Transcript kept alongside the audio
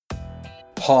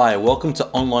Hi, welcome to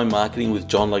Online Marketing with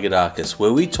John Logodakis,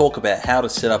 where we talk about how to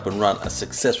set up and run a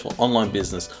successful online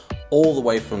business all the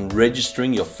way from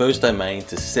registering your first domain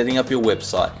to setting up your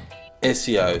website,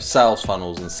 SEO, sales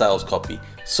funnels and sales copy,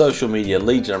 social media,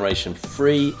 lead generation,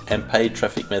 free and paid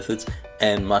traffic methods,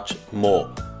 and much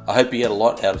more. I hope you get a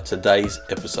lot out of today's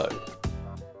episode.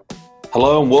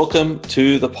 Hello and welcome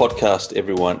to the podcast,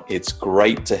 everyone. It's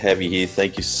great to have you here.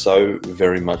 Thank you so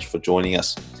very much for joining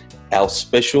us. Our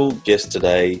special guest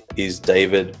today is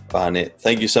David Barnett.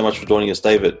 Thank you so much for joining us,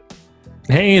 David.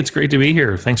 Hey, it's great to be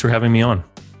here. Thanks for having me on.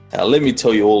 Let me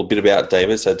tell you all a bit about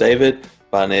David. So David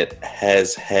Barnett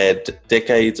has had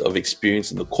decades of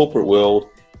experience in the corporate world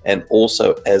and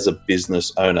also as a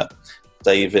business owner.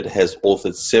 David has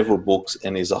authored several books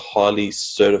and is a highly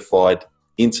certified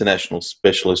international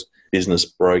specialist business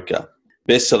broker,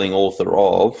 best-selling author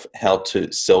of How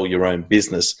to Sell Your Own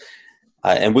Business.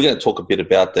 And we're going to talk a bit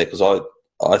about that because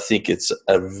I think it's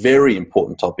a very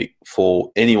important topic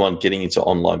for anyone getting into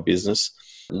online business,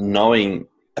 knowing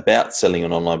about selling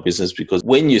an online business, because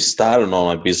when you start an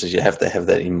online business, you have to have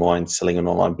that in mind, selling an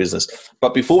online business.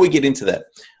 But before we get into that,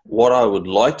 what I would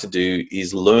like to do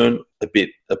is learn a bit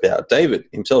about David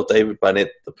himself, David Barnett,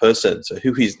 the person. So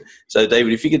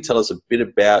David, if you could tell us a bit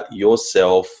about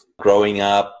yourself, growing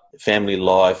up, family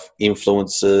life,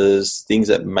 influences, things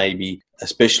that maybe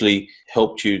especially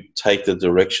helped you take the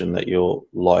direction that your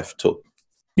life took.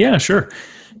 Yeah, sure.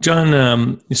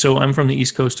 John, so I'm from the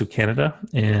East Coast of Canada,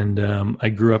 and I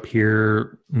grew up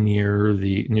here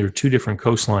near two different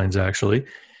coastlines, actually.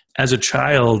 As a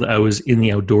child, I was in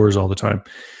the outdoors all the time.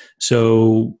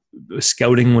 So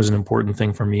scouting was an important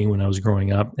thing for me when I was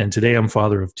growing up. And today I'm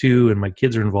father of two, and my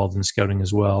kids are involved in scouting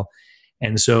as well.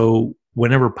 And so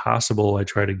whenever possible, I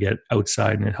try to get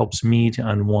outside, and it helps me to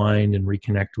unwind and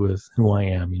reconnect with who I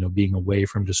am, being away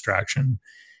from distraction,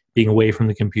 being away from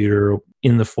the computer,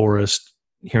 in the forest,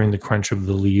 hearing the crunch of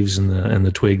the leaves and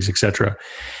the twigs, etc.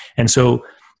 And so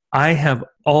I have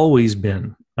always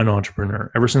been an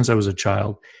entrepreneur ever since I was a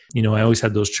child. I always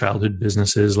had those childhood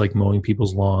businesses like mowing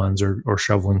people's lawns or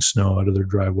shoveling snow out of their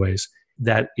driveways.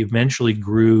 That eventually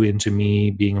grew into me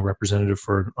being a representative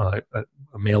for a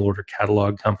mail order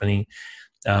catalog company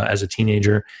as a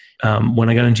teenager. When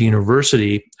I got into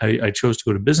university, I chose to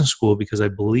go to business school because I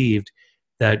believed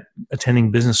that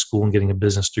attending business school and getting a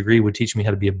business degree would teach me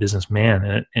how to be a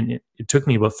businessman. And it took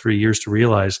me about 3 years to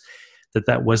realize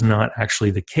that was not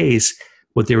actually the case.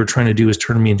 What they were trying to do is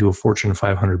turn me into a Fortune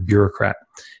 500 bureaucrat,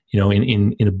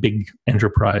 in a big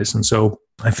enterprise. And so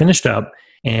I finished up.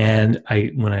 And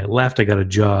when I left, I got a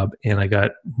job, and I got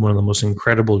one of the most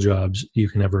incredible jobs you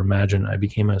can ever imagine. I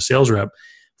became a sales rep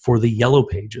for the Yellow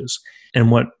Pages. And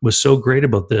what was so great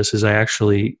about this is I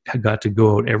actually got to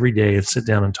go out every day and sit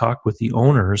down and talk with the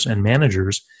owners and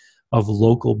managers of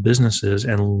local businesses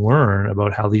and learn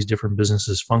about how these different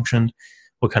businesses functioned,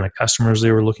 what kind of customers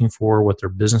they were looking for, what their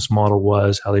business model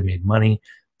was, how they made money,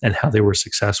 and how they were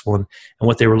successful, and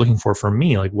what they were looking for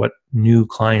me, like what new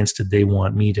clients did they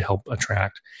want me to help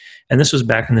attract. And this was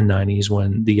back in the 90s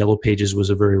when the Yellow Pages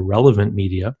was a very relevant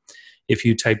media. If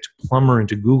you typed plumber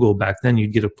into Google back then,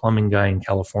 you'd get a plumbing guy in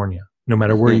California, no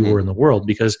matter where you were in the world,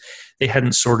 because they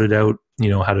hadn't sorted out,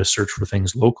 how to search for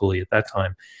things locally at that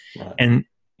time. Right. And,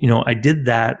 I did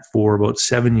that for about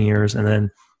 7 years, and then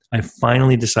I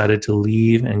finally decided to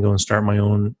leave and go and start my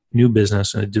own new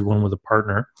business. And I did one with a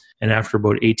partner. And after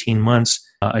about 18 months,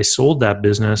 I sold that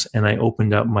business, and I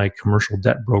opened up my commercial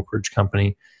debt brokerage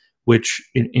company,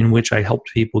 in which I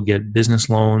helped people get business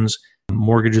loans,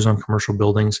 mortgages on commercial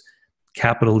buildings,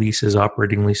 capital leases,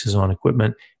 operating leases on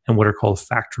equipment, and what are called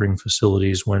factoring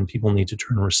facilities when people need to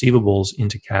turn receivables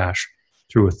into cash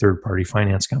through a third-party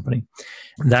finance company.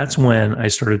 That's when I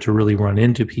started to really run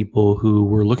into people who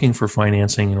were looking for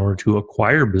financing in order to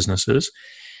acquire businesses.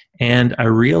 And I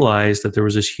realized that there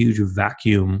was this huge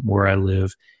vacuum where I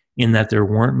live, in that there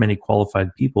weren't many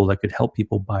qualified people that could help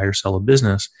people buy or sell a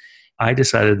business. I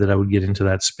decided that I would get into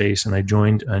that space, and I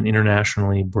joined an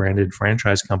internationally branded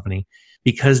franchise company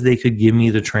because they could give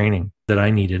me the training that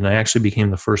I needed. And I actually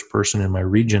became the first person in my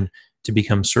region to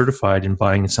become certified in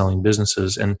buying and selling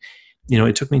businesses. And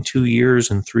it took me 2 years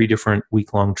and 3 different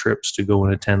week-long trips to go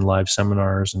and attend live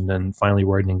seminars and then finally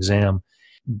write an exam.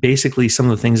 Basically, some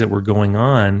of the things that were going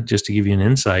on, just to give you an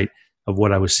insight of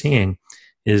what I was seeing,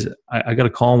 is I got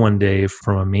a call one day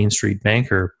from a Main Street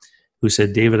banker who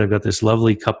said, "David, I've got this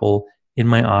lovely couple in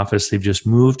my office. They've just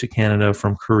moved to Canada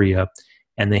from Korea,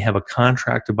 and they have a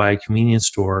contract to buy a convenience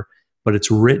store, but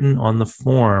it's written on the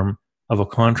form of a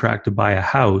contract to buy a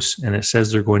house, and it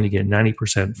says they're going to get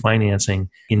 90% financing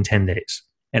in 10 days.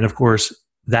 And of course,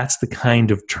 that's the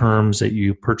kind of terms that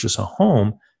you purchase a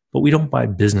home but we don't buy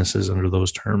businesses under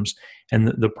those terms. And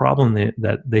the problem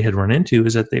that they had run into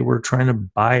is that they were trying to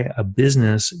buy a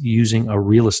business using a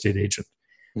real estate agent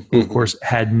who, of course,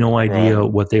 had no idea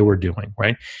Right. what they were doing,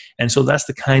 right? And so that's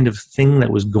the kind of thing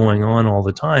that was going on all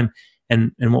the time.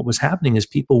 And what was happening is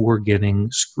people were getting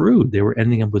screwed. They were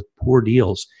ending up with poor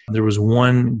deals. There was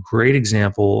one great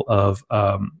example of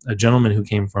a gentleman who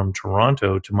came from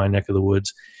Toronto to my neck of the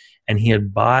woods, and he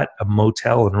had bought a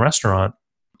motel and restaurant.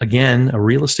 Again, a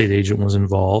real estate agent was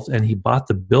involved, and he bought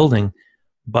the building,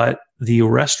 but the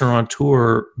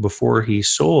restaurateur, before he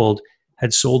sold,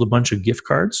 had sold a bunch of gift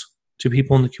cards to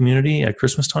people in the community at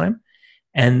Christmas time.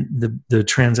 And the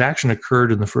transaction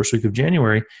occurred in the first week of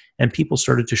January, and people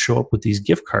started to show up with these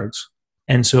gift cards.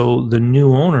 And so the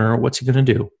new owner, what's he going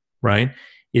to do, right?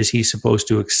 Is he supposed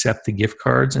to accept the gift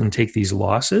cards and take these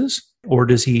losses? Or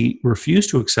does he refuse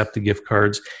to accept the gift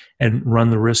cards and run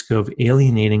the risk of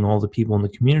alienating all the people in the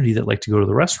community that like to go to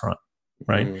the restaurant,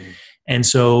 right? And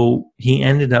so he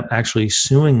ended up actually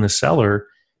suing the seller.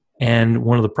 And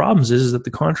one of the problems is that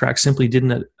the contract simply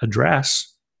didn't address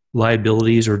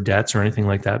liabilities or debts or anything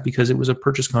like that because it was a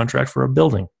purchase contract for a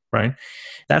building, right?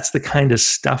 That's the kind of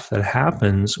stuff that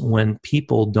happens when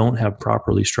people don't have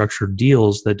properly structured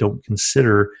deals that don't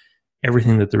consider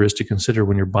everything that there is to consider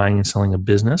when you're buying and selling a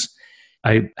business.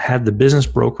 I had the business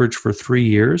brokerage for 3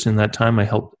 years. In that time, I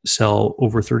helped sell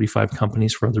over 35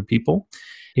 companies for other people.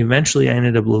 Eventually, I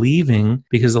ended up leaving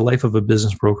because the life of a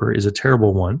business broker is a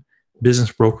terrible one.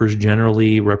 Business brokers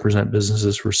generally represent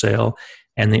businesses for sale,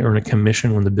 and they earn a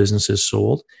commission when the business is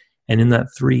sold. And in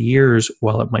that 3 years,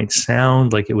 while it might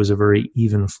sound like it was a very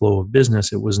even flow of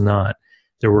business, it was not.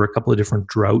 There were a couple of different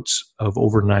droughts of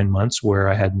over 9 months where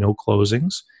I had no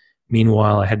closings.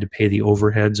 Meanwhile, I had to pay the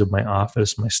overheads of my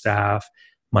office, my staff,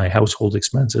 my household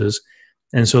expenses.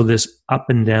 And so this up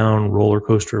and down roller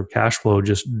coaster of cash flow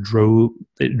just drove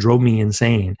me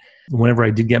insane. Whenever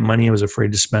I did get money, I was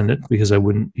afraid to spend it because I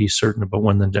wouldn't be certain about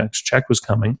when the next check was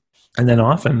coming. And then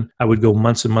often I would go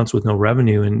months and months with no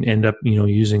revenue and end up,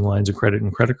 using lines of credit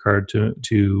and credit card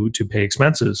to pay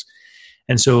expenses.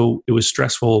 And so it was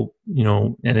stressful,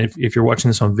 and if you're watching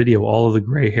this on video, all of the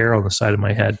gray hair on the side of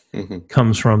my head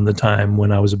comes from the time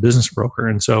when I was a business broker.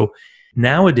 And so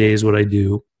nowadays what I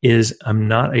do is I'm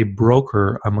not a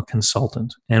broker, I'm a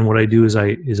consultant. And what I do is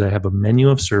I have a menu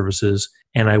of services,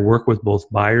 and I work with both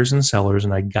buyers and sellers,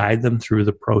 and I guide them through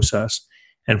the process.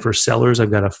 And for sellers,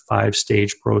 I've got a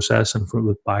 5-stage process, and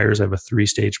with buyers, I have a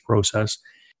 3-stage process.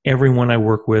 Everyone I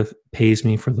work with pays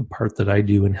me for the part that I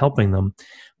do in helping them,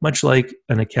 much like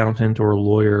an accountant or a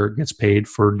lawyer gets paid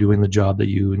for doing the job that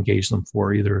you engage them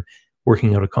for, either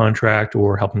working out a contract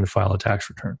or helping to file a tax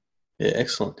return. Yeah,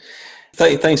 excellent.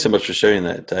 Thanks so much for sharing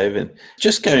that, Dave. And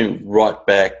just going right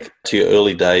back to your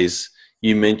early days,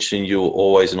 you mentioned you were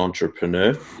always an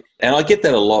entrepreneur. And I get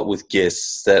that a lot with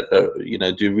guests that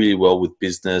do really well with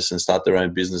business and start their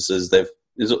own businesses. It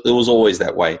was always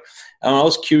that way. And I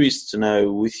was curious to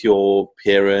know, with your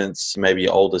parents, maybe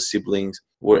your older siblings,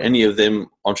 were any of them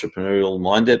entrepreneurial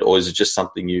minded, or is it just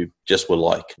something you just were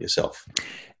like yourself?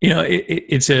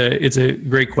 It's a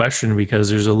great question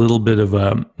because there's a little bit of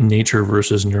a nature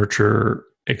versus nurture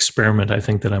experiment, I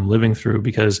think, that I'm living through.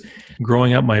 Because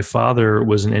growing up, my father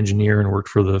was an engineer and worked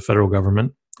for the federal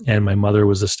government, and my mother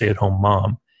was a stay-at-home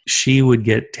mom. She would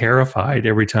get terrified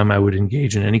every time I would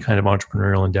engage in any kind of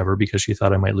entrepreneurial endeavor because she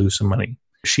thought I might lose some money.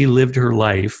 She lived her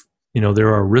life.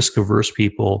 There are risk-averse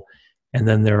people, and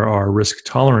then there are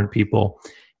risk-tolerant people.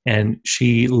 And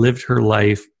she lived her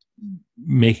life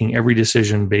making every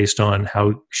decision based on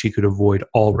how she could avoid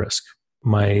all risk.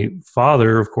 My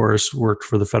father, of course, worked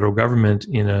for the federal government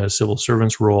in a civil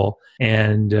servant's role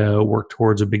and worked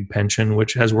towards a big pension,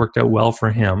 which has worked out well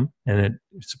for him. And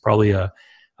it's probably a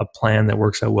plan that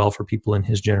works out well for people in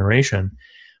his generation.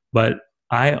 But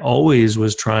I always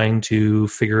was trying to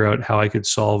figure out how I could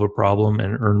solve a problem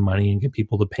and earn money and get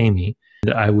people to pay me.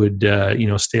 And I would,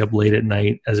 stay up late at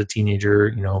night as a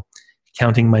teenager,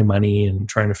 counting my money and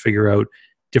trying to figure out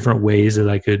different ways that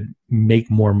I could make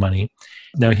more money.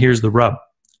 Now, here's the rub.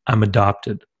 I'm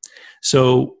adopted.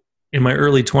 So in my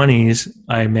early 20s,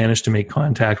 I managed to make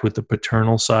contact with the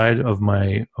paternal side of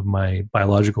my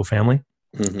biological family.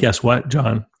 Mm-hmm. Guess what,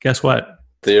 John? Guess what?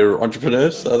 They're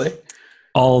entrepreneurs, are they?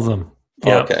 All of them.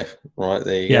 Yeah. Oh, okay. Right.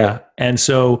 There you go. Yeah. And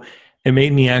so it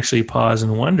made me actually pause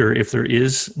and wonder if there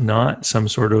is not some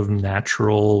sort of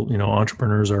natural,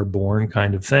 entrepreneurs are born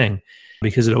kind of thing,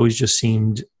 because it always just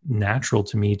seemed natural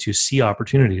to me to see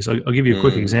opportunities. I'll give you a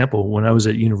quick example. When I was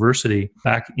at university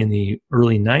back in the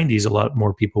early 90s, a lot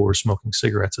more people were smoking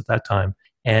cigarettes at that time.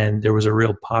 And there was a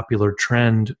real popular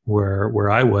trend where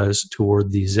I was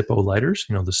toward the Zippo lighters,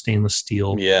 the stainless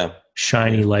steel,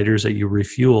 shiny lighters that you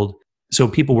refueled. So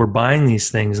people were buying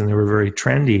these things and they were very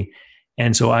trendy.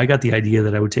 And so I got the idea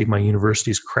that I would take my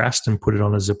university's crest and put it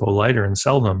on a Zippo lighter and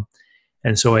sell them.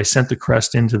 And so I sent the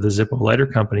crest into the Zippo lighter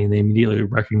company, and they immediately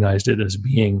recognized it as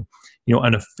being,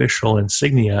 an official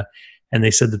insignia. And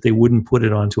they said that they wouldn't put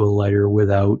it onto a lighter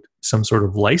without some sort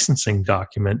of licensing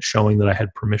document showing that I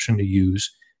had permission to use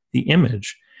the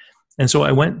image. And so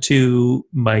I went to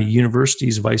my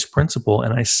university's vice principal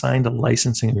and I signed a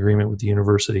licensing agreement with the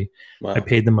university. Wow. I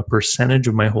paid them a percentage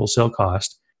of my wholesale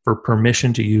cost for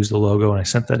permission to use the logo, and I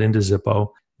sent that into Zippo.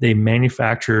 They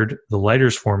manufactured the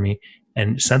lighters for me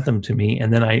and sent them to me.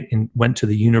 And then I went to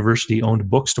the university-owned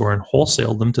bookstore and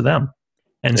wholesaled them to them.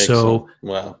 And Excellent.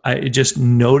 So I just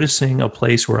noticing a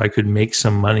place where I could make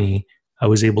some money, I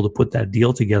was able to put that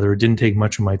deal together. It didn't take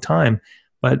much of my time,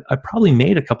 but I probably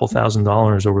made a couple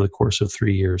 $1,000s over the course of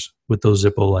 3 years with those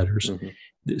Zippo lighters.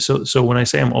 Mm-hmm. So when I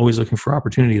say I'm always looking for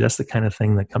opportunity, that's the kind of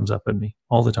thing that comes up at me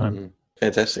all the time. Mm-hmm.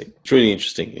 Fantastic. It's really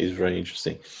interesting. It's very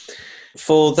interesting.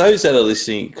 For those that are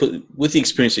listening, with the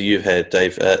experience that you've had,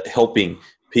 Dave, helping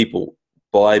people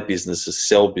buy businesses,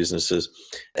 sell businesses,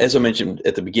 as I mentioned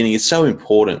at the beginning, it's so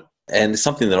important. And it's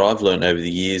something that I've learned over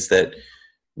the years that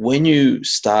when you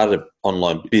start an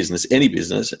online business, any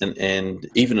business, and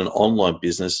even an online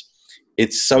business,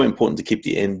 it's so important to keep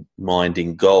the end mind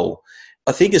in goal.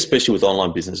 I think especially with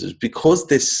online businesses, because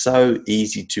they're so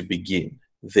easy to begin,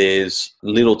 there's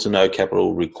little to no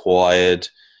capital required.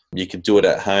 You can do it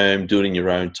at home, do it in your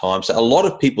own time. So a lot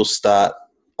of people start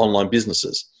online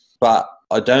businesses, but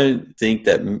I don't think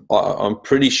that, I'm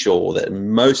pretty sure that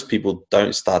most people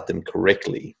don't start them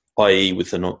correctly, i.e.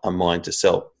 with a mind to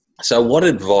sell. So what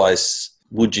advice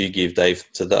would you give, Dave,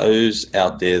 to those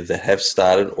out there that have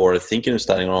started or are thinking of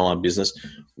starting an online business?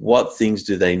 What things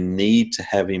do they need to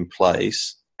have in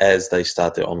place as they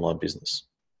start their online business?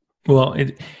 Well,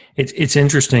 it's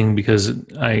interesting because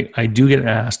I do get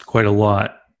asked quite a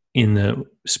lot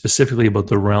specifically about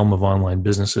the realm of online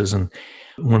businesses. And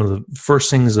one of the first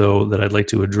things, though, that I'd like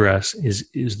to address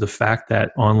is the fact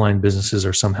that online businesses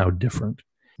are somehow different,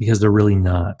 because they're really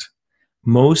not.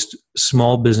 Most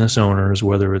small business owners,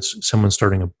 whether it's someone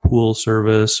starting a pool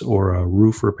service or a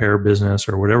roof repair business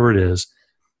or whatever it is,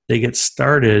 they get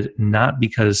started not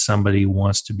because somebody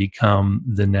wants to become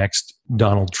the next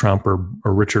Donald Trump or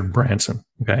Richard Branson.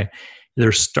 Okay,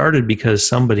 they're started because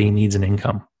somebody needs an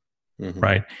income,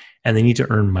 right? And they need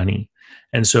to earn money.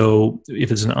 And so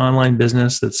if it's an online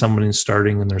business that someone is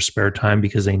starting in their spare time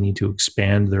because they need to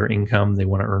expand their income, they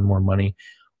want to earn more money,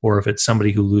 or if it's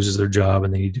somebody who loses their job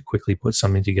and they need to quickly put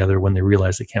something together when they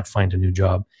realize they can't find a new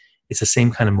job, it's the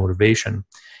same kind of motivation.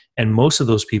 And most of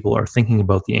those people are thinking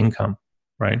about the income,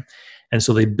 right? And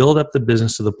so they build up the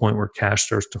business to the point where cash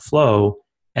starts to flow,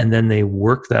 and then they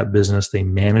work that business, they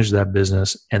manage that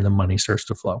business, and the money starts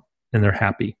to flow, and they're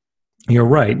happy. You're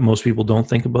right. Most people don't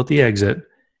think about the exit.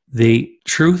 The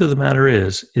truth of the matter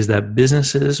is that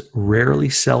businesses rarely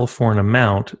sell for an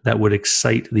amount that would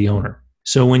excite the owner.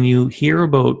 So when you hear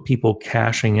about people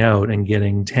cashing out and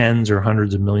getting tens or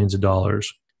hundreds of millions of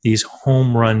dollars, these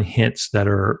home run hits that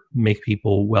make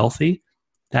people wealthy,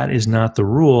 that is not the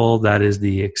rule. That is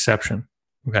the exception.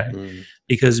 Okay.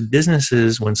 Because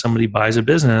businesses, when somebody buys a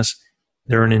business,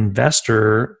 they're an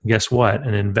investor. Guess what?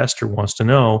 An investor wants to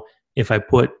know, if I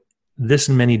put this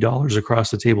many dollars across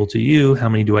the table to you, how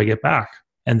many do I get back?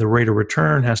 And the rate of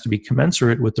return has to be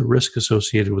commensurate with the risk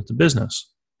associated with the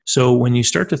business. So when you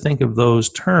start to think of those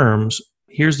terms,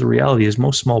 here's the reality: is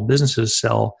most small businesses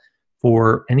sell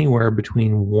for anywhere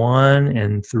between 1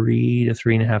 and 3 to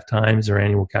 3.5 times their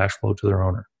annual cash flow to their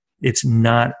owner. It's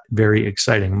not very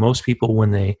exciting. Most people, when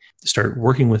they start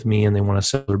working with me and they want to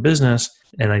sell their business,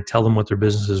 and I tell them what their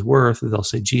business is worth, they'll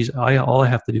say, geez, all I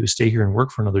have to do is stay here and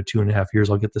work for another 2.5 years.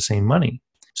 I'll get the same money.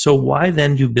 So why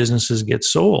then do businesses get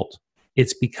sold?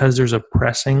 It's because there's a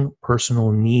pressing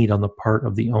personal need on the part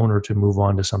of the owner to move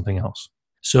on to something else.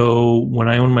 So when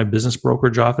I own my business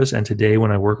brokerage office, and today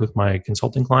when I work with my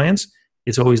consulting clients,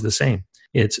 it's always the same.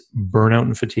 It's burnout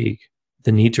and fatigue,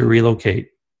 the need to relocate,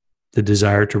 the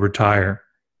desire to retire,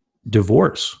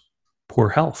 divorce, poor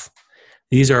health.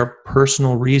 These are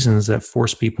personal reasons that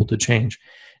force people to change.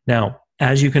 Now,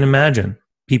 as you can imagine,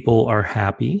 people are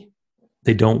happy.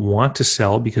 They don't want to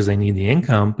sell because they need the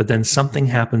income, but then something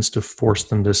happens to force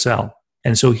them to sell.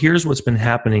 And so here's what's been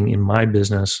happening in my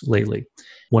business lately.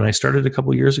 When I started a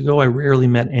couple of years ago, I rarely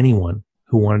met anyone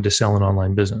who wanted to sell an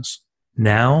online business.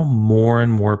 Now, more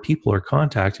and more people are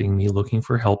contacting me looking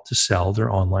for help to sell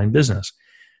their online business.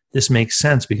 this makes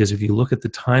sense because if you look at the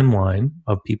timeline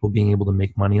of people being able to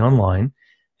make money online,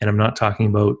 and I'm not talking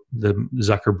about the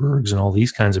Zuckerbergs and all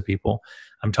these kinds of people,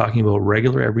 I'm talking about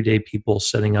regular everyday people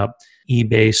setting up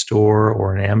eBay store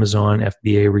or an Amazon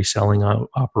FBA reselling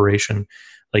operation.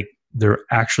 Like they're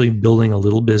actually building a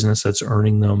little business that's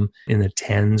earning them in the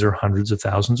tens or hundreds of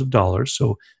thousands of dollars.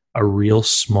 So a real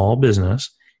small business.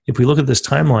 If we look at this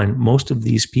timeline, most of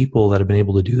these people that have been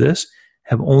able to do this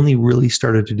have only really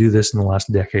started to do this in the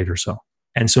last decade or so.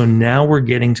 And so now we're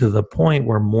getting to the point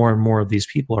where more and more of these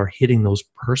people are hitting those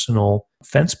personal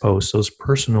fence posts, those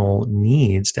personal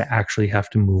needs to actually have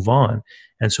to move on.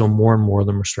 And so more and more of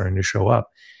them are starting to show up.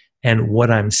 And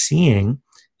what I'm seeing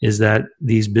is that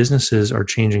these businesses are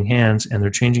changing hands, and they're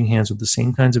changing hands with the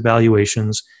same kinds of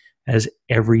valuations as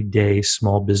everyday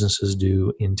small businesses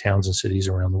do in towns and cities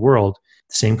around the world,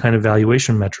 the same kind of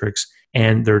valuation metrics,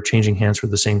 and they're changing hands for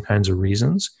the same kinds of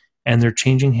reasons, and they're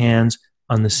changing hands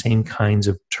on the same kinds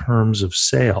of terms of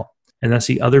sale. And that's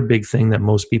the other big thing that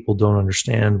most people don't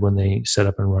understand when they set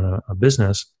up and run a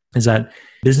business, is that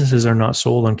businesses are not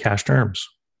sold on cash terms,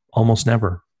 almost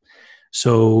never.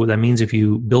 So that means if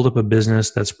you build up a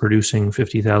business that's producing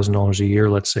 $50,000 a year,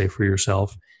 let's say for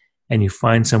yourself, and you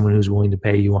find someone who's willing to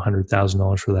pay you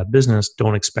 $100,000 for that business,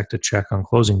 don't expect a check on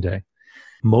closing day.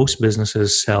 Most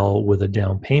businesses sell with a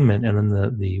down payment, and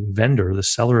then the vendor, the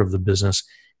seller of the business,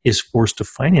 is forced to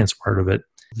finance part of it.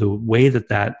 The way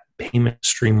that payment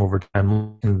stream over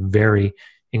time can vary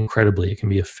incredibly. It can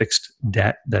be a fixed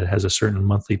debt that has a certain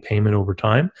monthly payment over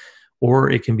time,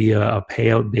 or it can be a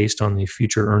payout based on the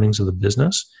future earnings of the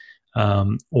business,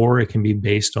 or it can be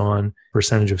based on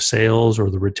percentage of sales or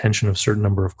the retention of a certain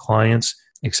number of clients,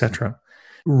 etc.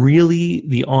 Really,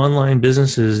 the online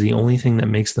businesses, the only thing that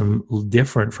makes them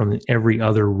different from every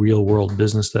other real world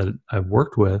business that I've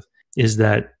worked with is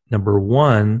that, number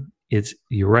one,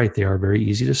 you're right, they are very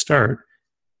easy to start.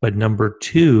 But number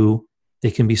two,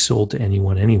 they can be sold to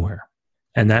anyone, anywhere.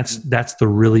 And that's the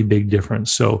really big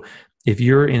difference. So if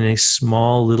you're in a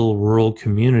small little rural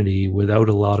community without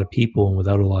a lot of people and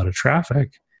without a lot of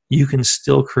traffic, you can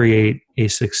still create a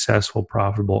successful,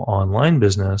 profitable online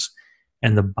business,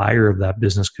 and the buyer of that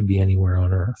business could be anywhere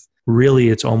on earth. Really,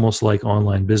 it's almost like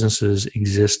online businesses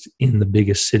exist in the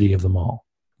biggest city of them all,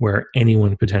 where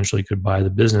anyone potentially could buy the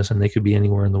business, and they could be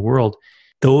anywhere in the world.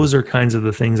 Those are kinds of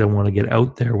the things I want to get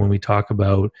out there when we talk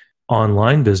about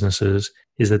online businesses,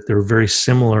 is that they're very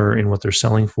similar in what they're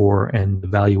selling for and the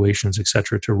valuations, et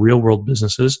cetera, to real world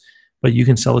businesses, but you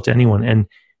can sell it to anyone. And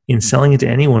in selling it to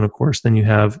anyone, of course, then you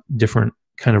have different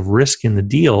kind of risk in the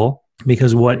deal,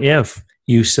 because what if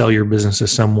you sell your business to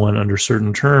someone under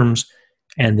certain terms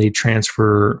and they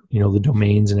transfer, the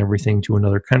domains and everything to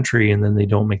another country, and then they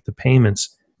don't make the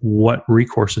payments? What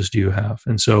recourses do you have?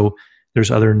 And so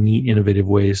there's other neat, innovative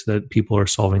ways that people are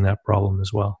solving that problem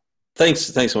as well.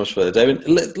 Thanks so much for that, David.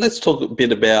 Let's talk a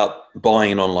bit about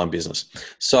buying an online business.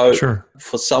 So Sure.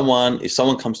 For someone, if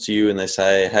someone comes to you and they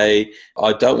say, hey,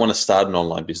 I don't want to start an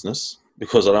online business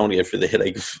because I don't want to go through the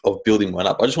headache of building one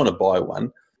up, I just want to buy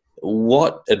one.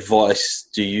 What advice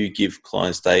do you give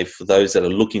clients, Dave, for those that are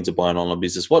looking to buy an online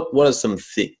business? What are some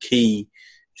key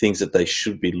things that they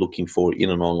should be looking for in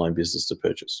an online business to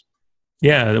purchase?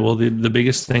 Yeah, well, the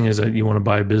biggest thing is that you want to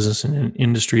buy a business in an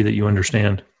industry that you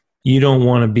understand. You don't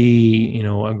want to be,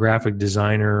 a graphic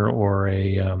designer or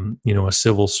a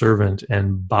civil servant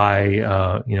and buy,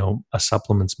 a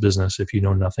supplements business if you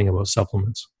know nothing about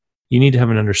supplements. You need to have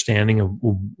an understanding of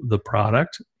the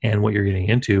product and what you're getting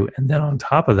into. And then on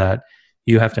top of that,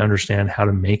 you have to understand how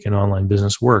to make an online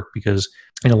business work, because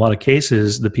in a lot of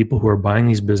cases, the people who are buying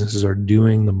these businesses are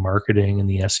doing the marketing and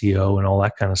the SEO and all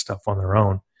that kind of stuff on their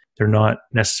own. They're not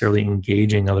necessarily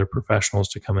engaging other professionals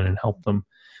to come in and help them.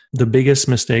 The biggest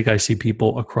mistake I see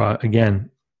people across, again,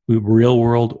 real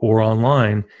world or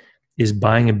online, is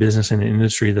buying a business in an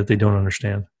industry that they don't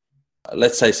understand.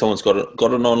 Let's say someone's got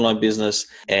an online business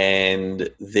and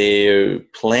they're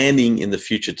planning in the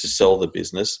future to sell the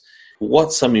business.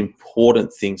 What's some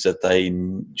important things that they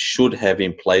should have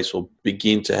in place or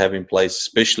begin to have in place,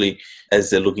 especially as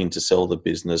they're looking to sell the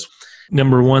business?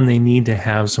 Number one, they need to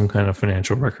have some kind of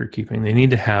financial record keeping. They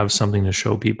need to have something to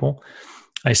show people.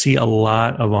 I see a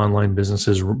lot of online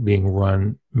businesses being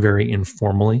run very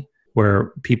informally,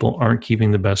 where people aren't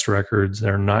keeping the best records.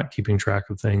 They're not keeping track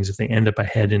of things. If they end up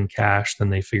ahead in cash, then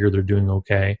they figure they're doing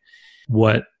okay.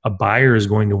 What a buyer is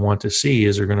going to want to see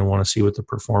is they're going to want to see what the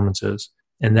performance is.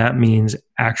 And that means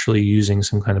actually using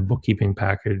some kind of bookkeeping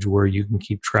package where you can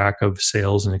keep track of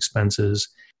sales and expenses.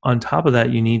 On top of that,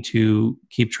 you need to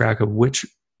keep track of which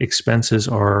expenses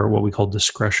are what we call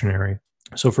discretionary.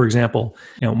 So for example,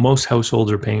 most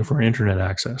households are paying for internet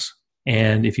access.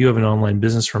 And if you have an online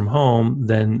business from home,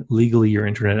 then legally your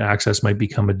internet access might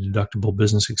become a deductible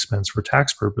business expense for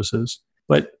tax purposes.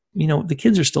 But, the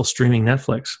kids are still streaming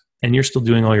Netflix and you're still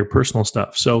doing all your personal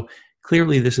stuff. So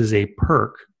clearly this is a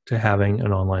perk to having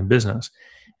an online business.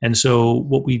 And so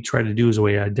what we try to do is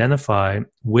we identify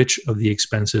which of the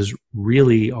expenses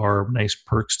really are nice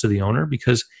perks to the owner,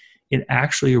 because it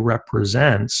actually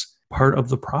represents part of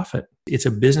the profit. It's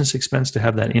a business expense to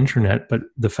have that internet, but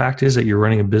the fact is that you're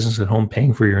running a business at home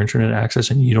paying for your internet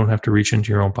access and you don't have to reach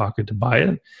into your own pocket to buy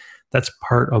it. That's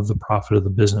part of the profit of the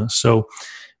business. So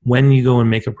when you go and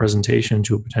make a presentation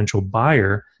to a potential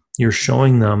buyer, you're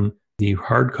showing them the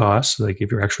hard costs, like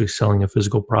if you're actually selling a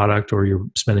physical product or you're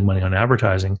spending money on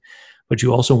advertising, but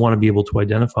you also want to be able to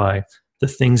identify the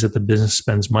things that the business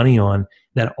spends money on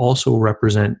that also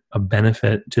represent a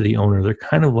benefit to the owner. They're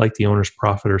kind of like the owner's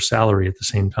profit or salary at the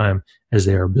same time as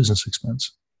they are a business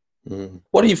expense.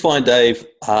 What do you find, Dave,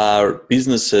 are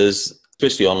businesses,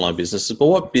 especially online businesses, but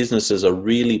what businesses are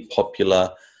really popular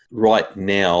right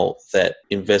now that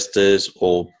investors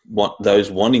or those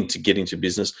wanting to get into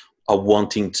business are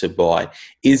wanting to buy?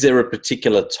 Is there a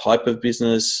particular type of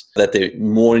business that they're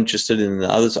more interested in than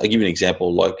others? I'll give you an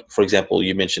example. Like, for example,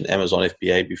 you mentioned Amazon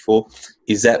FBA before.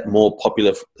 Is that more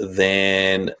popular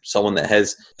than someone that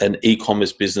has an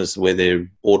e-commerce business where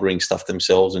they're ordering stuff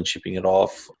themselves and shipping it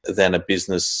off, than a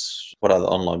business, what other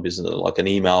online business, like an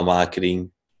email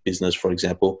marketing business, for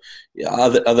example? Are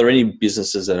there any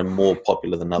businesses that are more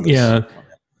popular than others? Yeah.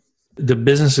 The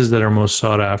businesses that are most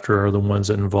sought after are the ones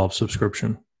that involve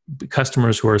subscription.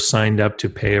 Customers who are signed up to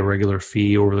pay a regular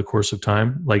fee over the course of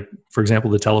time, like, for example,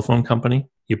 the telephone company,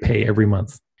 you pay every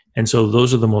month. And so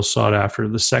those are the most sought after.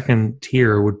 The second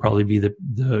tier would probably be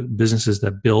the businesses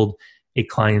that build a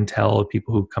clientele of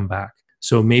people who come back.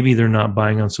 So maybe they're not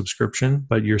buying on subscription,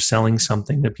 but you're selling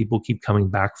something that people keep coming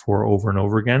back for over and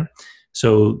over again.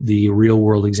 So the real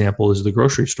world example is the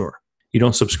grocery store. You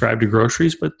don't subscribe to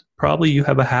groceries, but probably you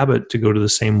have a habit to go to the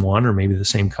same one or maybe the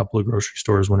same couple of grocery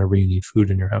stores whenever you need food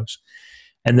in your house.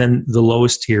 And then the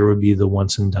lowest tier would be the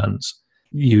once and dones.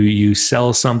 You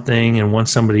sell something, and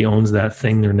once somebody owns that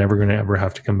thing, they're never going to ever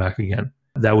have to come back again.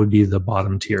 That would be the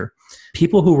bottom tier.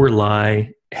 People who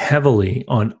rely heavily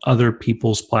on other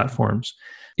people's platforms.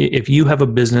 If you have a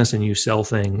business and you sell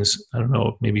things, I don't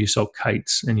know, maybe you sell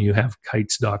kites and you have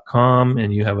kites.com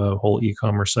and you have a whole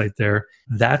e-commerce site there,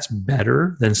 that's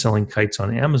better than selling kites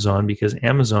on Amazon, because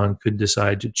Amazon could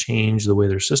decide to change the way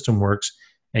their system works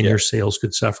and your sales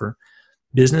could suffer.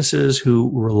 Businesses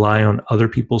who rely on other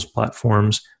people's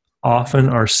platforms often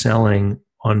are selling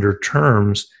under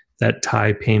terms that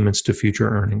tie payments to future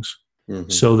earnings.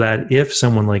 So that if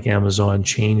someone like Amazon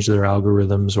changed their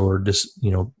algorithms or just,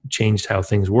 changed how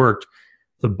things worked,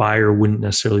 the buyer wouldn't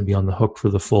necessarily be on the hook for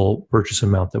the full purchase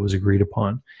amount that was agreed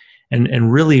upon.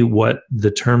 And really what the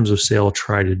terms of sale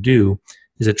try to do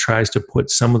is it tries to put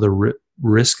some of the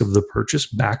risk of the purchase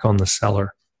back on the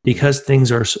seller, because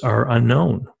things are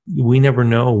unknown. We never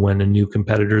know when a new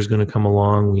competitor is going to come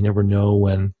along. We never know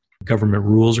when government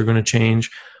rules are going to change,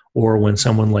 or when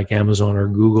someone like Amazon or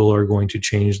Google are going to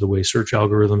change the way search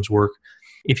algorithms work.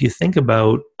 If you think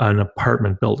about an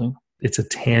apartment building, it's a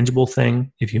tangible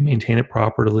thing. If you maintain it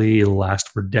properly, it'll last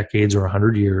for decades or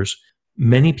 100 years.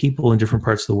 Many people in different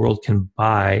parts of the world can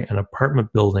buy an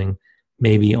apartment building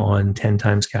maybe on 10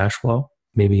 times cash flow,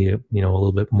 maybe a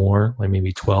little bit more, like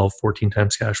maybe 12, 14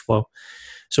 times cash flow.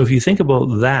 So if you think about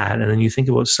that, and then you think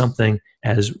about something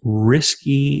as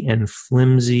risky and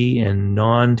flimsy and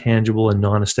non-tangible and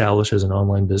non-established as an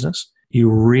online business,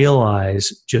 you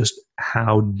realize just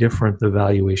how different the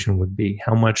valuation would be,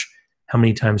 how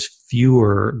many times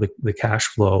fewer the cash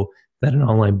flow that an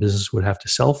online business would have to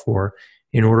sell for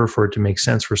in order for it to make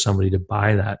sense for somebody to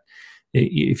buy that.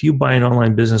 If you buy an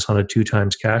online business on a 2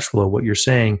 times cash flow, what you're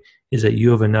saying is that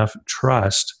you have enough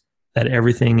trust that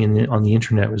everything on the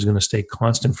internet was going to stay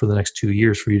constant for the next 2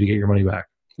 years for you to get your money back.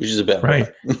 Which is about right.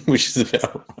 Which is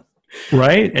about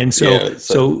right. And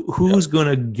so who's going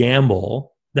to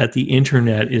gamble that the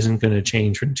internet isn't going to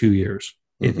change in 2 years?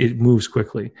 It moves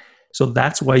quickly. So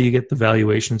that's why you get the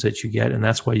valuations that you get, and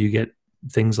that's why you get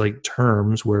things like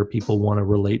terms where people want to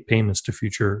relate payments to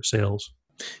future sales.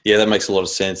 Yeah, that makes a lot of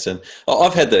sense. And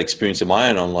I've had that experience in my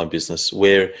own online business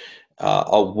where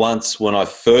when I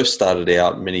first started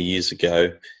out many years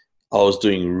ago, I was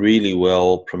doing really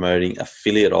well promoting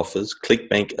affiliate offers,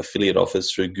 ClickBank affiliate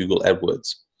offers through Google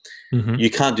AdWords.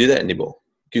 You can't do that anymore.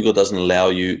 Google doesn't allow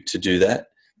you to do that.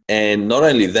 And not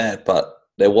only that, but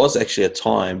there was actually a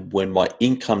time when my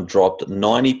income dropped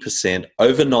 90%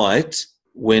 overnight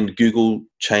when Google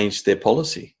changed their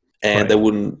policy. And they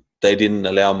wouldn't they didn't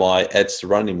allow my ads to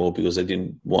run anymore because they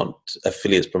didn't want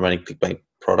affiliates promoting ClickBank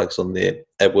products on their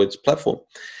AdWords platform.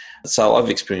 So I've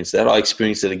experienced that. I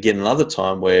experienced it again another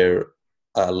time where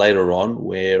later on,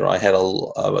 where I had a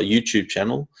YouTube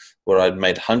channel where I'd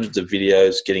made hundreds of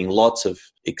videos, getting lots of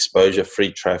exposure,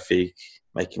 free traffic,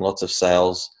 making lots of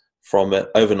sales from it.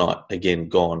 Overnight, again,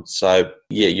 gone. So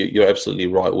yeah, you're absolutely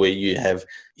right. Where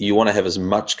you want to have as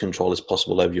much control as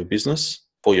possible over your business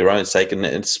for your own sake, and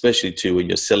especially too when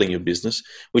you're selling your business,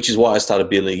 which is why I started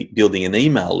building an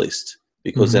email list,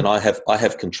 because then I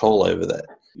have control over that.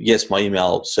 Yes, my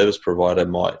email service provider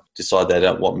might decide they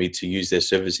don't want me to use their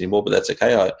service anymore, but that's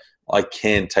okay. I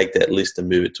can take that list and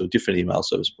move it to a different email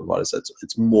service provider. So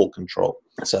it's more control.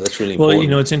 So that's really important. Well, you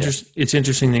know, it's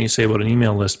interesting that you say about an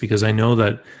email list, because I know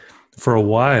that for a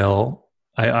while,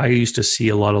 I used to see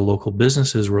a lot of local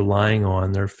businesses relying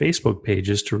on their Facebook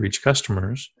pages to reach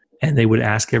customers. And they would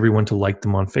ask everyone to like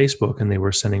them on Facebook, and they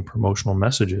were sending promotional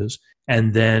messages.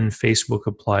 And then Facebook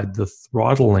applied the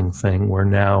throttling thing, where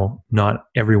now not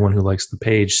everyone who likes the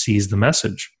page sees the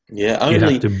message. Yeah,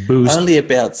 only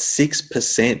about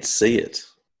 6% see it.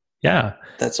 Yeah.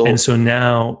 That's all. And so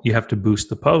now you have to boost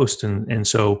the post. And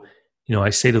so, you know,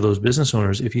 I say to those business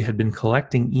owners, if you had been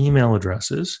collecting email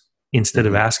addresses instead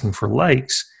of asking for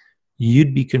likes,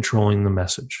 you'd be controlling the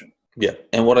message. Yeah.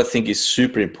 And what I think is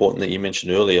super important that you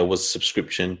mentioned earlier was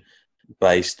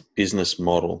subscription-based business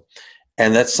model.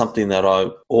 And that's something that I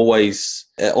always,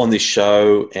 on this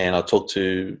show, and I talk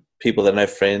to people that know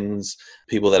friends,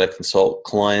 people that I consult,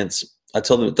 clients, I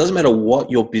tell them it doesn't matter what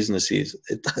your business is.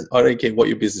 I don't care what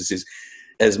your business is.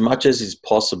 As much as is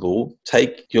possible,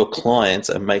 take your clients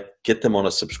and get them on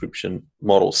a subscription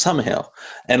model somehow.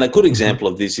 And a good example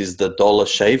of this is the Dollar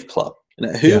Shave Club.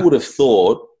 Now, who would have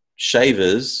thought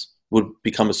shavers would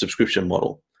become a subscription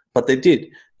model? But they did.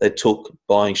 They took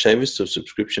buying shavers to a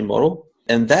subscription model.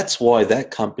 And that's why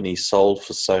that company sold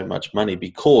for so much money,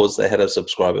 because they had a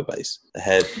subscriber base. They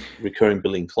had recurring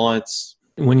billing clients.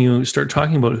 When you start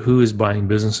talking about who is buying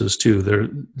businesses too,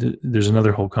 there's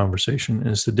another whole conversation. And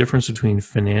it's the difference between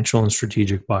financial and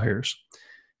strategic buyers.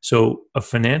 So a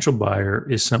financial buyer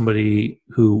is somebody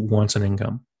who wants an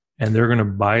income, and they're going to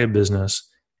buy a business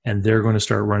and they're going to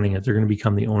start running it. They're going to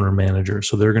become the owner manager.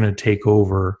 So they're going to take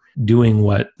over doing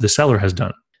what the seller has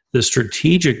done. The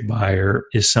strategic buyer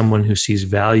is someone who sees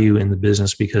value in the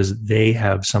business because they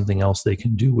have something else they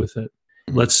can do with it.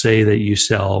 Let's say that you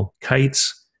sell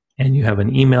kites and you have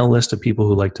an email list of people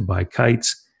who like to buy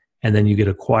kites, and then you get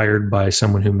acquired by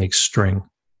someone who makes string.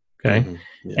 Okay.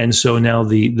 And so now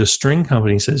the string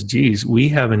company says, geez, we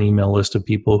have an email list of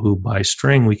people who buy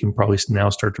string. We can probably now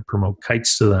start to promote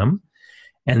kites to them.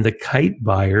 And the kite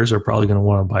buyers are probably going to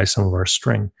want to buy some of our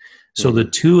string. So the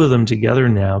two of them together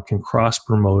now can cross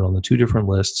promote on the two different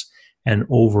lists. And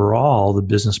overall, the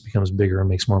business becomes bigger and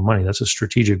makes more money. That's a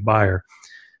strategic buyer.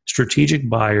 Strategic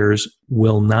buyers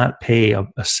will not pay a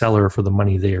seller for the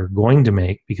money they are going to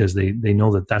make, because they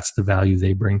know that that's the value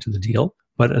they bring to the deal.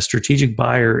 But a strategic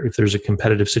buyer, if there's a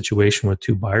competitive situation with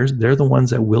two buyers, they're the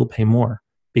ones that will pay more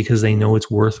because they know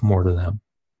it's worth more to them.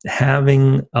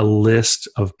 Having a list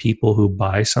of people who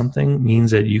buy something means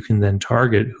that you can then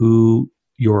target who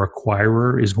your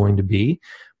acquirer is going to be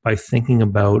by thinking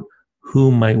about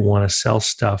who might want to sell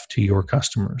stuff to your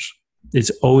customers. It's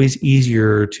always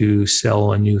easier to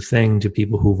sell a new thing to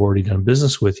people who've already done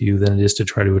business with you than it is to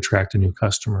try to attract a new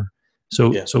customer.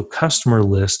 So customer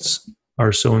lists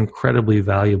are so incredibly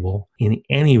valuable in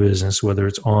any business, whether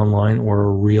it's online or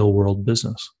a real world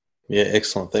business. Yeah,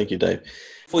 excellent. Thank you, Dave.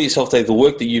 For yourself, Dave, the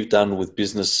work that you've done with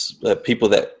business, people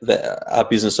that are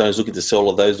business owners looking to sell,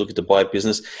 or those looking to buy a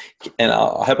business, and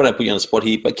I hope I don't put you on the spot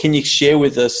here, but can you share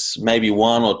with us maybe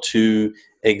one or two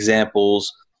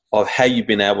examples of how you've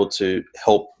been able to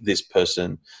help this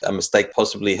person, a mistake,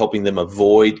 possibly helping them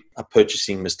avoid a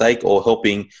purchasing mistake, or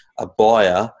helping a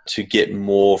buyer to get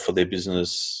more for their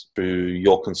business through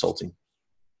your consulting?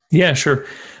 Yeah, sure.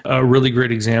 A really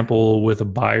great example with a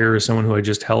buyer is someone who I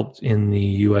just helped in the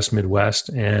US Midwest,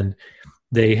 and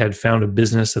they had found a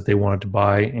business that they wanted to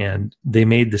buy, and they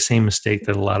made the same mistake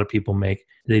that a lot of people make.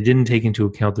 They didn't take into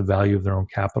account the value of their own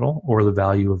capital or the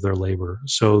value of their labor.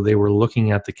 So they were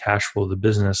looking at the cash flow of the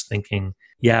business thinking,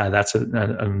 yeah, that's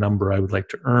a number I would like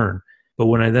to earn. But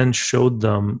when I then showed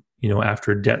them,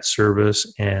 after debt service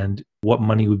and what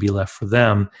money would be left for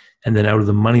them, and then out of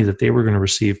the money that they were going to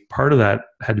receive, part of that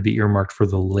had to be earmarked for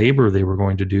the labor they were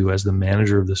going to do as the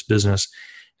manager of this business.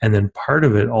 And then part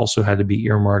of it also had to be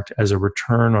earmarked as a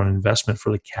return on investment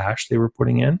for the cash they were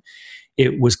putting in.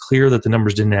 It was clear that the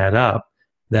numbers didn't add up,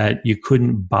 that you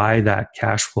couldn't buy that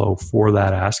cash flow for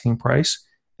that asking price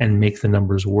and make the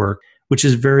numbers work. which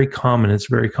is very common. It's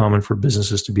very common for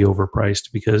businesses to be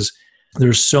overpriced because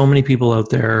there's so many people out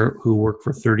there who work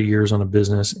for 30 years on a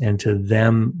business, and to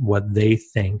them, what they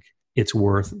think it's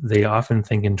worth, they often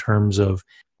think in terms of,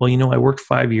 well, I worked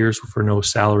 5 years for no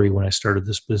salary when I started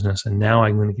this business, and now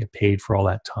I'm going to get paid for all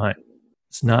that time.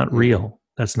 It's not real.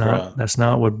 That's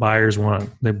not what buyers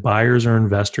want. The buyers are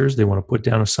investors. They want to put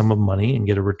down a sum of money and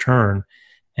get a return.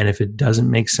 And if it doesn't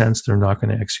make sense, they're not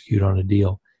going to execute on a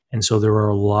deal. And so there are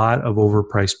a lot of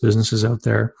overpriced businesses out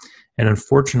there. And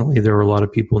unfortunately, there are a lot of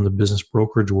people in the business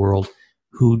brokerage world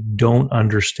who don't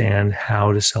understand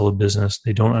how to sell a business.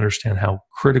 They don't understand how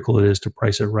critical it is to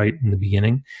price it right in the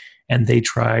beginning. And they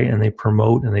try and they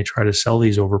promote and they try to sell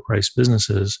these overpriced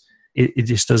businesses. It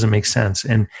just doesn't make sense.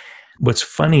 And what's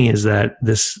funny is that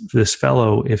this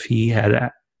fellow, if he had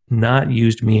not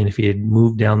used me and if he had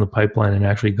moved down the pipeline and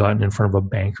actually gotten in front of a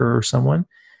banker or someone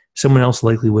else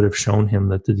likely would have shown him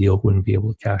that the deal wouldn't be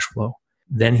able to cash flow.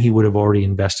 Then he would have already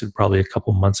invested probably a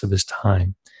couple months of his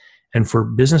time. And for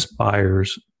business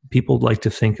buyers, people like to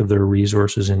think of their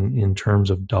resources in terms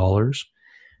of dollars.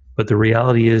 But the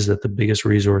reality is that the biggest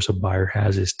resource a buyer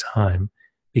has is time,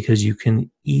 because you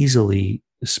can easily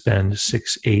spend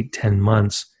 6, 8, 10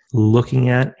 months looking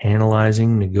at,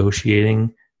 analyzing,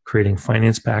 negotiating, creating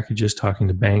finance packages, talking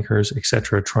to bankers,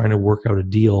 etc., trying to work out a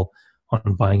deal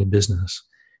on buying a business.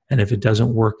 And if it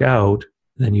doesn't work out,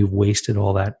 then you've wasted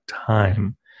all that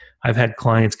time. I've had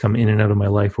clients come in and out of my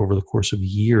life over the course of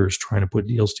years trying to put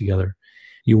deals together.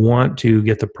 You want to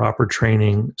get the proper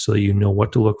training so that you know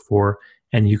what to look for,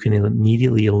 and you can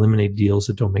immediately eliminate deals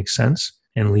that don't make sense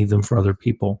and leave them for other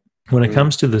people. When it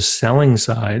comes to the selling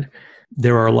side,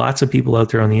 there are lots of people out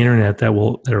there on the internet that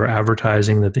are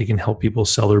advertising that they can help people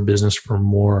sell their business for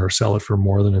more or sell it for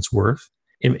more than it's worth.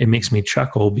 It makes me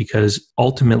chuckle because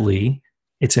ultimately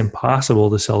it's impossible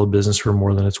to sell a business for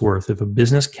more than it's worth. If a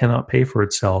business cannot pay for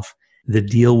itself, the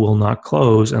deal will not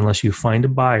close unless you find a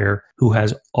buyer who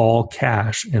has all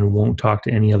cash and won't talk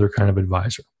to any other kind of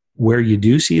advisor. Where you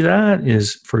do see that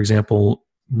is, for example,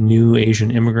 new Asian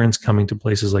immigrants coming to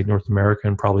places like North America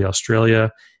and probably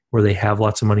Australia, where they have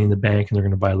lots of money in the bank and they're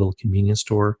going to buy a little convenience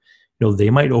store.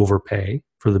 They might overpay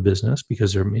for the business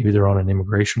because maybe they're on an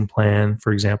immigration plan,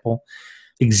 for example.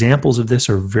 Examples of this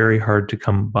are very hard to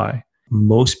come by.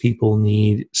 Most people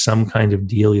need some kind of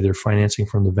deal, either financing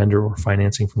from the vendor or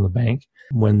financing from the bank.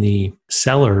 When the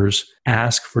sellers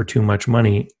ask for too much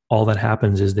money, all that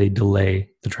happens is they delay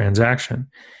the transaction.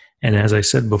 And as I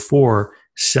said before,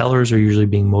 sellers are usually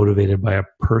being motivated by a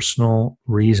personal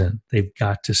reason. They've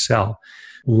got to sell.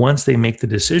 Once they make the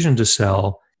decision to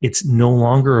sell, it's no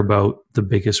longer about the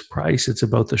biggest price. It's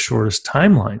about the shortest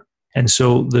timeline. And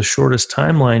so the shortest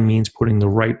timeline means putting the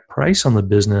right price on the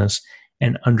business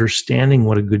and understanding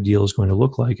what a good deal is going to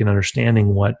look like and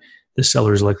understanding what the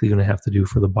seller is likely going to have to do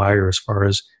for the buyer as far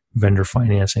as vendor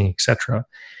financing, etc.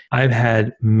 I've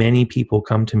had many people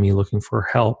come to me looking for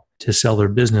help to sell their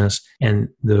business. And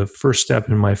the first step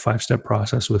in my 5-step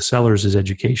process with sellers is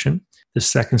education. The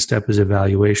second step is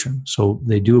evaluation. So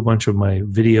they do a bunch of my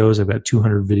videos. I've got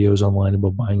 200 videos online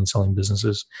about buying and selling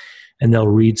businesses. And they'll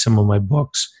read some of my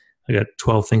books. I got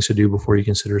 12 things to do before you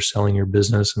consider selling your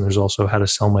business. And there's also How to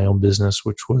Sell My Own Business,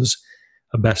 which was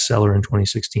a bestseller in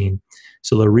 2016.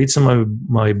 So they'll read some of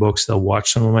my books, they'll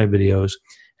watch some of my videos,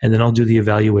 and then I'll do the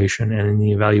evaluation. And in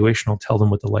the evaluation, I'll tell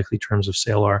them what the likely terms of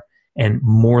sale are. And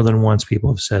more than once,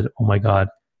 people have said, oh my God,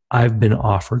 I've been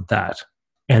offered that.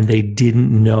 And they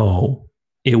didn't know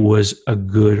it was a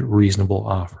good, reasonable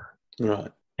offer.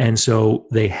 Right. And so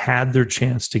they had their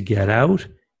chance to get out,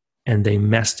 and they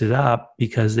messed it up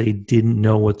because they didn't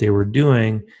know what they were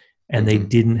doing, and they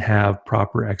didn't have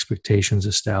proper expectations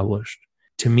established.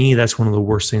 To me, that's one of the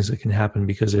worst things that can happen,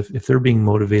 because if they're being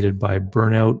motivated by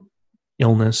burnout,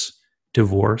 illness,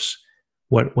 divorce,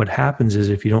 what happens is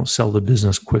if you don't sell the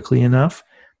business quickly enough,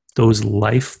 those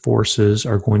life forces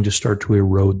are going to start to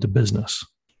erode the business.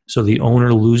 So the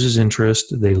owner loses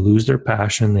interest, they lose their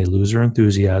passion, they lose their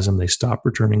enthusiasm, they stop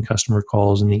returning customer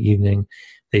calls in the evening,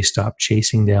 they stop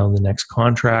chasing down the next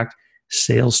contract,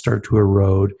 sales start to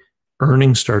erode,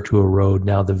 earnings start to erode.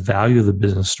 Now the value of the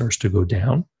business starts to go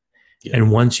down. Yeah.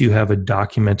 And once you have a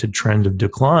documented trend of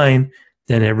decline,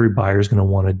 then every buyer is going to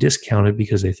want to discount it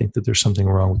because they think that there's something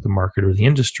wrong with the market or the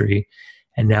industry.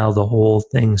 And now the whole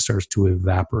thing starts to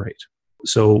evaporate.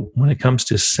 So when it comes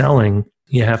to selling,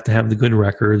 you have to have the good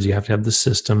records, you have to have the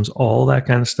systems, all that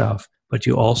kind of stuff. But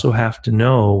you also have to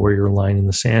know where your line in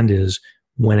the sand is.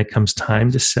 When it comes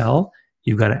time to sell,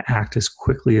 you've got to act as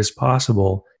quickly as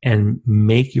possible and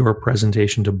make your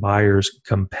presentation to buyers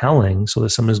compelling so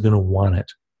that someone's going to want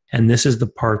it. And this is the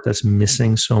part that's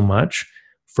missing so much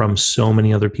from so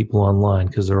many other people online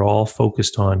because they're all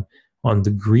focused on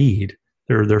the greed.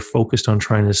 They're focused on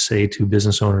trying to say to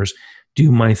business owners,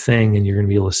 do my thing and you're going to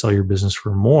be able to sell your business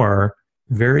for more.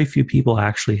 Very few people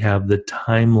actually have the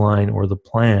timeline or the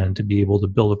plan to be able to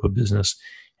build up a business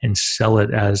and sell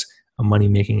it as a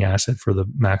money-making asset for the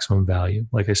maximum value.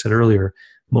 Like I said earlier,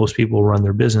 most people run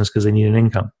their business because they need an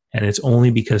income. And it's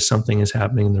only because something is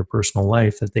happening in their personal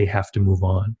life that they have to move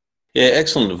on. Yeah,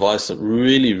 excellent advice.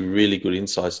 Really, really good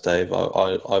insights, Dave.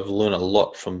 I've learned a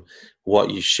lot from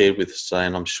what you shared with us today,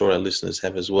 and I'm sure our listeners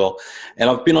have as well. And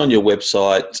I've been on your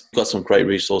website, got some great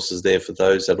resources there for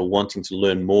those that are wanting to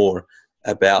learn more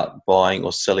about buying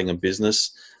or selling a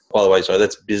business. By the way, sorry,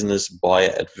 that's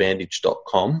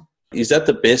businessbuyeradvantage.com. Is that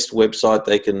the best website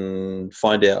they can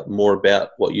find out more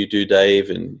about what you do, Dave,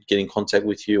 and get in contact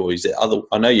with you? Or is there other?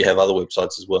 I know you have other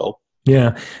websites as well.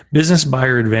 Yeah.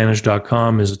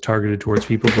 Businessbuyeradvantage.com is targeted towards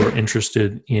people who are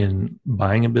interested in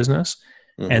buying a business.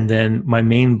 Mm-hmm. And then my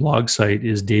main blog site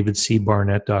is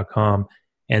davidcbarnett.com.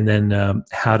 And then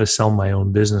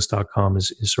howtosellmyownbusiness.com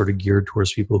is sort of geared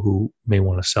towards people who may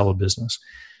want to sell a business.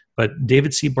 But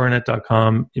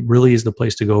davidcbarnett.com, it really is the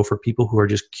place to go for people who are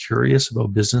just curious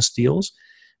about business deals,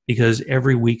 because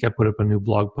every week I put up a new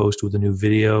blog post with a new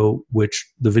video, which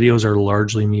the videos are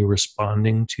largely me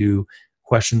responding to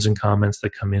questions and comments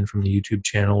that come in from the YouTube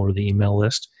channel or the email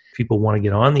list. People want to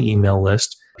get on the email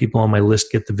list. People on my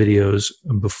list get the videos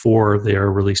before they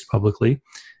are released publicly,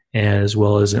 as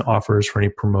well as offers for any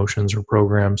promotions or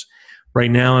programs. Right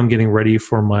now, I'm getting ready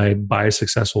for my Buy a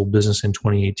Successful Business in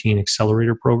 2018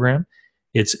 Accelerator program.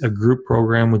 It's a group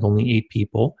program with only 8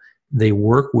 people. They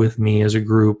work with me as a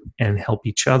group and help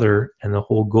each other. And the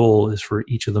whole goal is for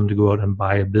each of them to go out and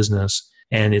buy a business.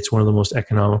 And it's one of the most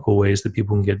economical ways that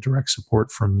people can get direct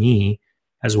support from me,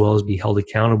 as well as be held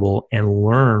accountable and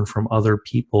learn from other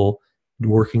people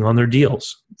working on their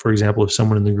deals. For example, if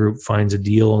someone in the group finds a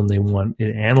deal and they want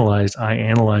it analyzed, I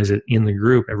analyze it in the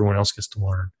group. Everyone else gets to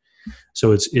learn.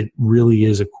 So it really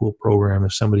is a cool program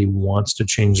if somebody wants to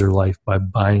change their life by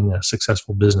buying a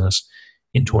successful business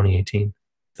in 2018.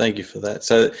 Thank you for that.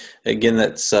 So again,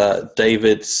 that's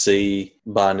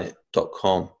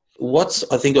davidcbarnett.com.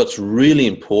 I think what's really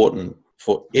important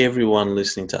for everyone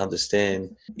listening to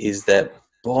understand is that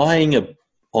buying an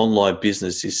online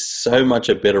business is so much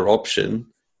a better option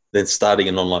than starting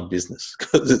an online business,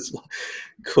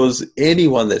 because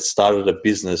anyone that started a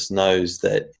business knows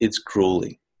that it's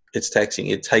grueling, it's taxing,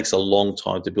 it takes a long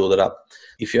time to build it up.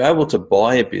 If you're able to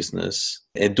buy a business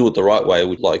and do it the right way,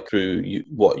 like through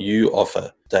what you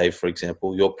offer, Dave, for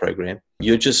example, your program,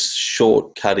 you're just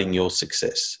shortcutting your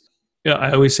success. Yeah,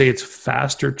 I always say it's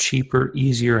faster, cheaper,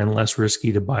 easier, and less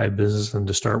risky to buy a business than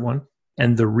to start one.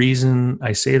 And the reason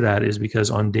I say that is because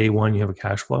on day one, you have a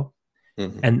cash flow.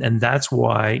 Mm-hmm. And that's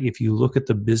why if you look at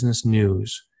the business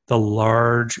news, the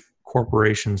large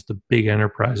corporations, the big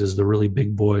enterprises, the really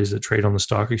big boys that trade on the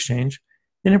stock exchange,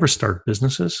 they never start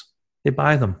businesses. They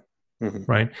buy them, mm-hmm.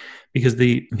 right? Because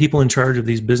the people in charge of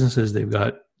these businesses, they've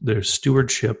got their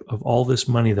stewardship of all this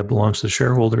money that belongs to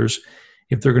shareholders.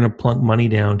 If they're going to plunk money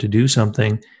down to do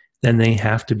something, then they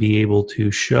have to be able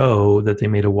to show that they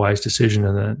made a wise decision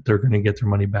and that they're going to get their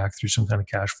money back through some kind of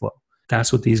cash flow.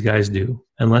 That's what these guys do.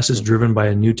 Unless it's driven by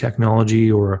a new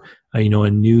technology or a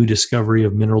new discovery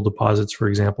of mineral deposits, for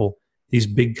example, these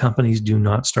big companies do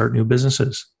not start new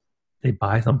businesses. They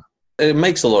buy them. It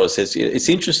makes a lot of sense. It's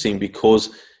interesting because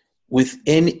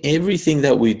within everything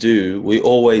that we do, we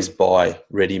always buy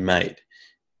ready-made.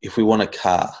 If we want a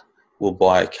car, we'll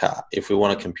buy a car. If we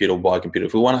want a computer, we'll buy a computer.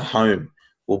 If we want a home,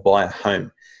 we'll buy a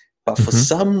home. But for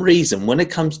some reason, when it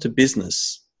comes to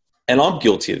business, and I'm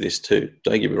guilty of this too,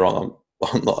 don't get me wrong,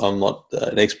 I'm not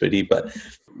an expert here, but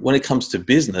when it comes to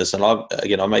business, and I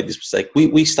made this mistake,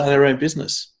 we start our own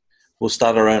business. We'll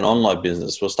start our own online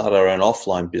business. We'll start our own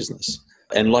offline business.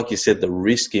 And like you said, the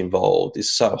risk involved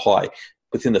is so high.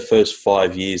 Within the first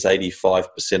 5 years,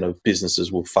 85% of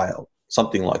businesses will fail,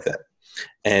 something like that.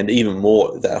 And even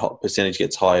more, that percentage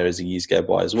gets higher as the years go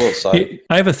by as well. So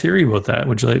I have a theory about that.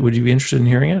 Would you be interested in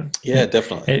hearing it? Yeah,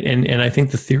 definitely. And I think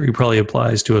the theory probably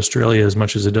applies to Australia as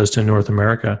much as it does to North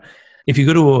America. If you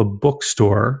go to a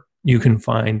bookstore, you can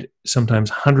find sometimes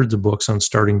hundreds of books on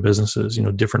starting businesses,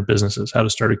 different businesses, how to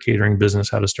start a catering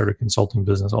business, how to start a consulting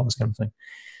business, all this kind of thing.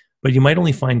 But you might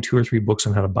only find 2 or 3 books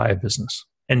on how to buy a business.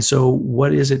 And so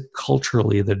what is it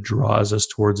culturally that draws us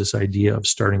towards this idea of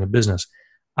starting a business?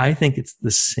 I think it's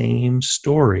the same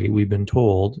story we've been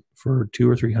told for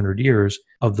 200 or 300 years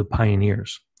of the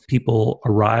pioneers. people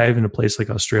arrive in a place like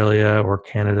Australia or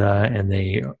Canada, and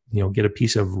they, get a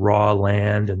piece of raw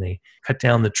land, and they cut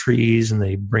down the trees, and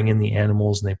they bring in the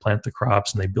animals, and they plant the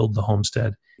crops, and they build the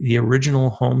homestead. The original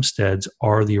homesteads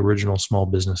are the original small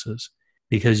businesses,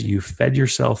 because you fed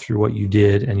yourself through what you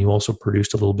did, and you also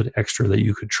produced a little bit extra that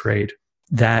you could trade.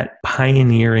 That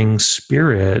pioneering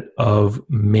spirit of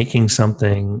making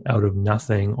something out of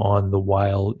nothing in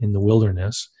the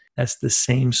wilderness, that's the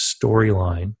same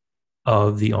storyline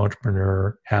of the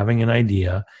entrepreneur having an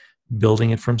idea, building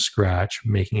it from scratch,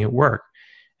 making it work.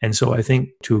 And so I think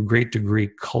to a great degree,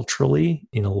 culturally,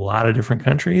 in a lot of different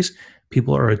countries,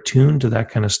 people are attuned to that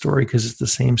kind of story because it's the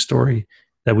same story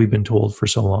that we've been told for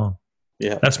so long.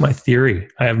 Yeah. That's my theory.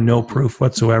 I have no proof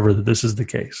whatsoever that this is the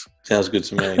case. Sounds good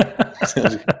to me.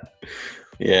 Sounds good.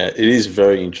 Yeah, it is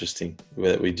very interesting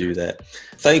that we do that.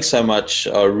 Thanks so much.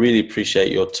 I really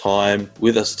appreciate your time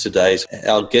with us today.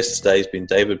 Our guest today has been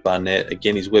David Barnett.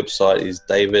 Again, his website is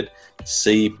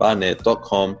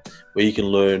davidcbarnett.com, where you can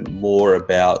learn more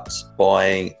about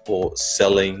buying or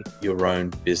selling your own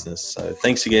business. So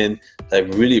thanks again,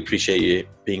 Dave. Really appreciate you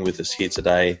being with us here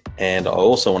today. And I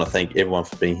also want to thank everyone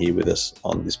for being here with us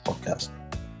on this podcast.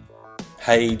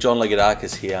 Hey, John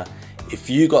Lagoudakis here. If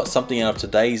you got something out of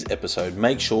today's episode,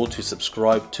 make sure to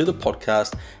subscribe to the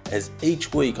podcast, as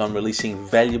each week I'm releasing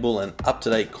valuable and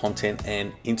up-to-date content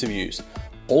and interviews.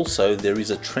 Also, there is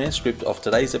a transcript of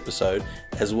today's episode,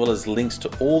 as well as links to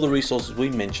all the resources we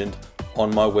mentioned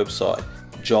on my website,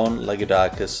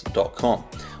 johnlagoudakis.com.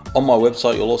 On my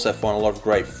website, you'll also find a lot of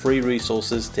great free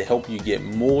resources to help you get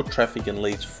more traffic and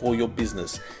leads for your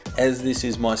business, as this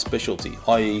is my specialty,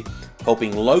 i.e.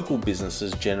 helping local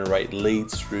businesses generate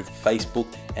leads through Facebook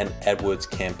and AdWords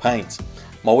campaigns.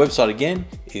 My website again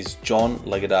is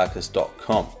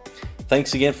johnlagoudakis.com.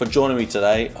 Thanks again for joining me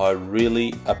today. I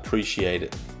really appreciate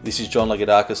it. This is John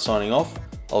Lagoudakis signing off.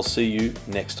 I'll see you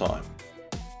next time.